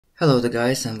Hello there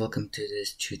guys, and welcome to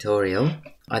this tutorial.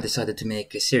 I decided to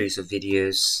make a series of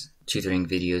videos, tutoring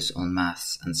videos on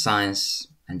maths and science,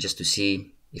 and just to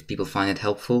see if people find it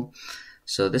helpful.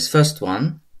 So this first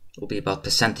one will be about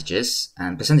percentages,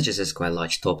 and percentages is quite a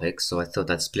large topic, so I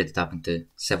thought I'd split it up into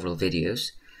several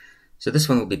videos. So this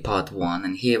one will be part 1,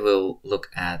 and here we'll look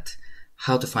at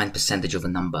how to find percentage of a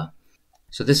number.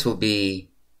 So this will be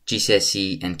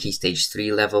GCSE and Key Stage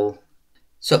 3 level.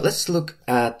 So let's look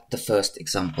at the first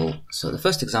example. So the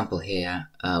first example here,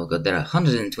 we've got there are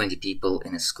 120 people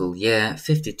in a school year,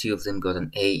 52 of them got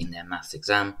an A in their maths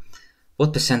exam.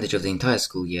 What percentage of the entire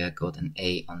school year got an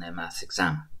A on their maths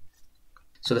exam?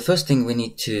 So the first thing we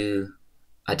need to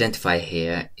identify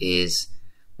here is,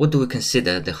 what do we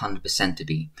consider the 100% to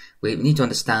be? We need to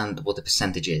understand what a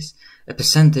percentage is. A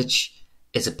percentage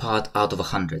is a part out of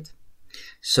 100.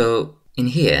 So in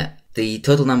here, the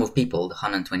total number of people, the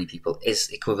 120 people, is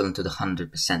equivalent to the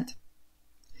 100%.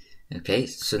 Okay,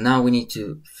 so now we need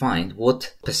to find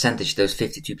what percentage those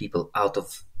 52 people out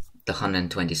of the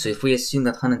 120. So if we assume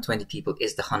that 120 people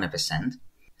is the 100%,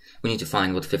 we need to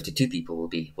find what 52 people will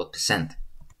be, what percent.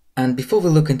 And before we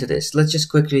look into this, let's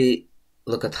just quickly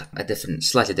look at a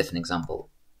slightly different example.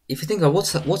 If you think of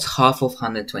what's half of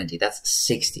 120, that's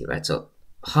 60, right? So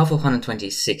half of 120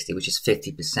 is 60, which is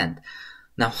 50%.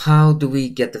 Now, how do we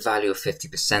get the value of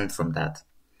 50% from that?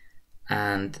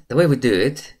 And the way we do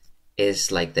it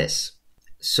is like this.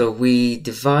 So we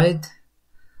divide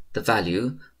the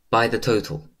value by the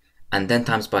total and then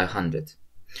times by 100.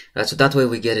 Right, so that way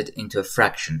we get it into a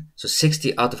fraction. So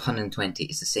 60 out of 120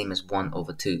 is the same as 1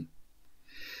 over 2.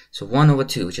 So 1 over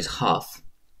 2, which is half,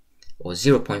 or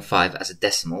 0.5 as a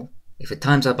decimal, if we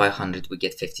times that by 100, we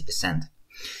get 50%.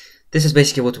 This is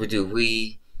basically what we do.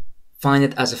 We find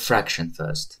it as a fraction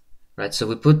first, right? So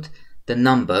we put the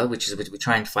number, which is what we're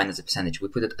trying to find as a percentage, we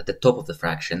put it at the top of the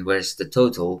fraction, whereas the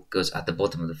total goes at the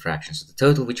bottom of the fraction. So the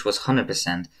total, which was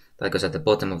 100%, that goes at the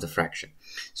bottom of the fraction.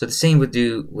 So the same we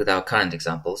do with our current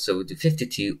example. So we do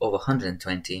 52 over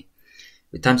 120,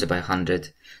 we times it by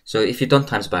 100. So if you don't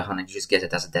times by 100, you just get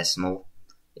it as a decimal.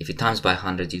 If you times by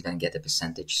 100, you then get a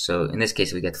percentage. So in this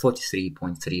case, we get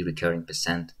 43.3 recurring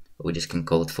percent, or we just can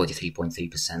call it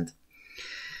 43.3%.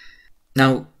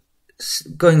 Now,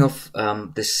 going off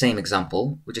this same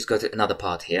example, we just go to another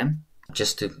part here,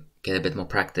 just to get a bit more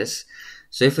practice.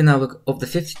 So if we now look, of the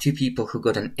 52 people who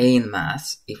got an A in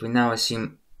maths, if we now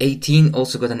assume 18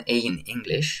 also got an A in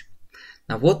English,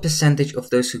 now what percentage of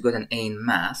those who got an A in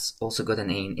maths also got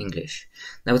an A in English?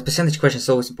 Now with percentage questions, it's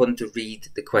always important to read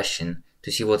the question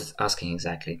to see what it's asking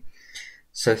exactly.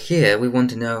 So here we want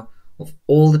to know, of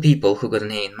all the people who got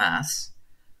an A in maths,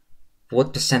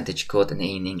 what percentage got an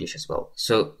A in English as well.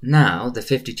 So now the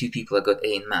 52 people that got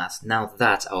A in maths, now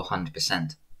that's our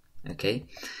 100%, okay?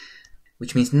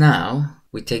 Which means now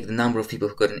we take the number of people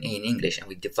who got an A in English and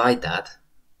we divide that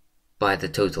by the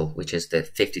total, which is the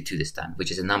 52 this time,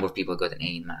 which is the number of people who got an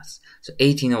A in maths. So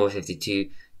 18 over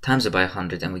 52 times it by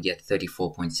 100 and we get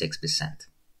 34.6%.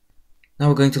 Now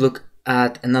we're going to look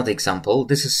at another example.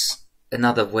 This is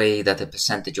another way that a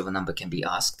percentage of a number can be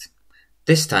asked.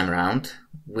 This time around,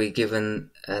 we're given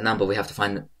a number, we have to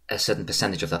find a certain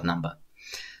percentage of that number.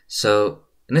 So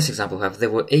in this example,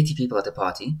 there were 80 people at a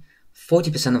party,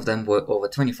 40% of them were over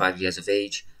 25 years of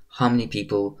age. How many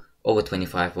people over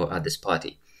 25 were at this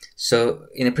party? So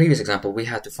in a previous example, we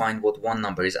had to find what one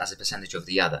number is as a percentage of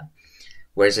the other.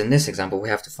 Whereas in this example, we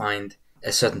have to find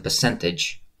a certain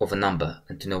percentage of a number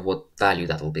and to know what value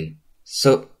that will be.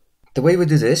 So the way we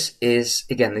do this is,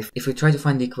 again, if we try to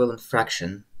find the equivalent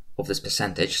fraction of this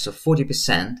percentage, so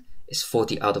 40% is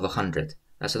 40 out of 100.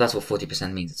 So that's what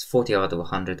 40% means. It's 40 out of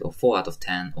 100, or 4 out of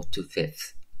 10, or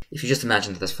 2/5. If you just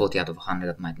imagine that that's 40 out of 100,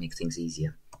 that might make things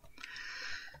easier.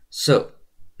 So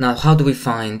now how do we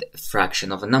find a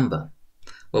fraction of a number?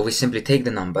 Well, we simply take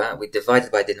the number, we divide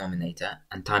it by the denominator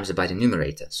and times it by the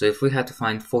numerator. So if we had to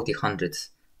find 40 hundredths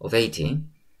of 80,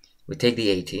 we take the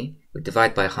 80, we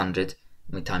divide by 100,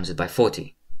 and we times it by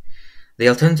 40. The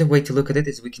alternative way to look at it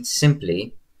is we can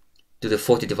simply do the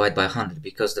 40 divided by 100,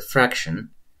 because the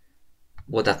fraction,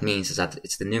 what that means is that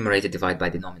it's the numerator divided by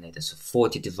denominator. So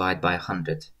 40 divided by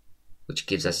 100, which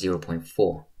gives us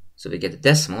 0.4. So we get the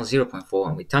decimal, 0.4,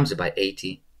 and we times it by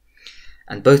 80.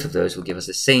 And both of those will give us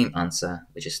the same answer,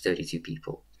 which is 32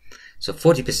 people. So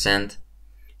 40%,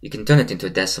 you can turn it into a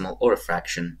decimal or a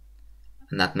fraction,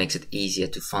 and that makes it easier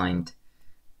to find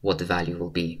what the value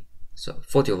will be. So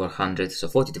 40 over 100, so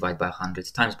 40 divided by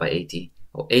 100 times by 80,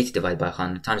 or 80 divided by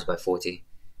 100 times by 40,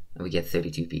 and we get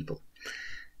 32 people.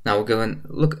 Now we'll go and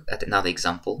look at another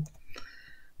example.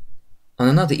 On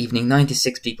another evening,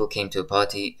 96 people came to a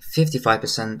party.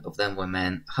 55% of them were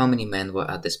men. How many men were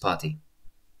at this party?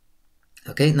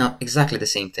 Okay, now exactly the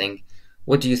same thing.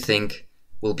 What do you think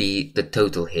will be the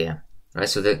total here? Right,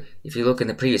 so if you look in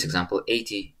the previous example,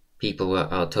 80 people were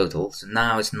our total, so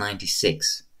now it's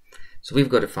 96. So we've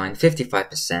got to find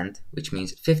 55%, which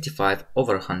means 55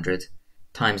 over 100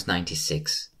 times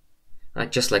 96,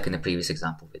 right? Just like in the previous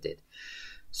example we did.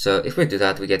 So if we do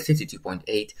that, we get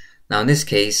 52.8. Now in this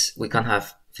case, we can't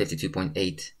have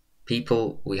 52.8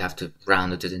 people. We have to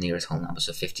round it to the nearest whole number,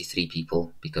 so 53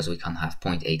 people, because we can't have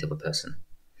 0.8 of a person.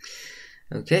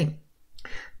 Okay,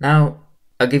 now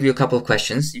I'll give you a couple of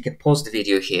questions. You can pause the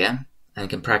video here and you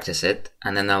can practice it,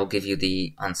 and then I'll give you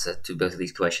the answer to both of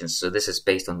these questions. So this is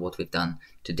based on what we've done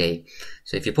today.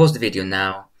 So if you pause the video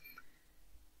now,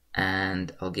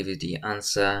 and I'll give you the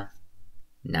answer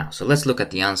now. So let's look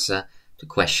at the answer to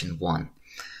question 1.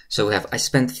 So we have, I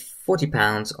spent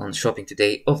 £40 on shopping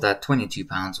today. Of that,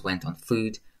 £22 went on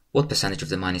food. What percentage of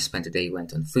the money spent today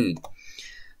went on food?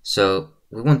 So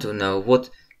we want to know what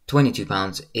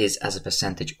 £22 is as a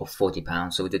percentage of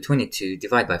 £40. So we do 22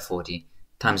 divide by 40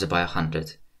 times it by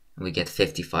 100, and we get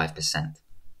 55%.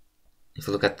 If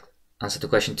we look at answer to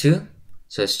question 2,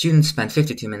 so a student spent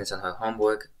 52 minutes on her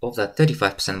homework. Of that,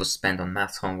 35% was spent on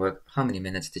maths homework. How many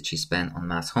minutes did she spend on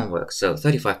maths homework? So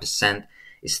 35%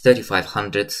 is 35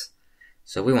 hundredths.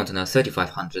 So we want to know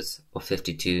 35 hundredths of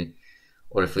 52,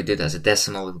 or if we did as a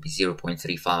decimal, it would be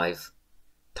 0.35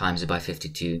 times it by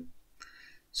 52.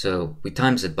 So we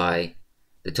times it by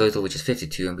the total, which is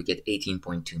 52, and we get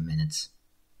 18.2 minutes.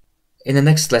 In the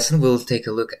next lesson, we'll take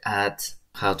a look at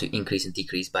how to increase and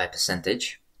decrease by a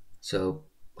percentage. So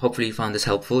hopefully you found this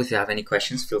helpful. If you have any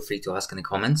questions, feel free to ask in the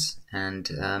comments. And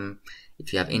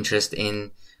if you have interest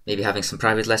in maybe having some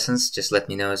private lessons, just let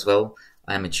me know as well.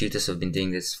 I am a tutor, so I've been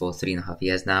doing this for 3.5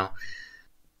 years now.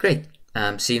 Great.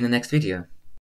 See you in the next video.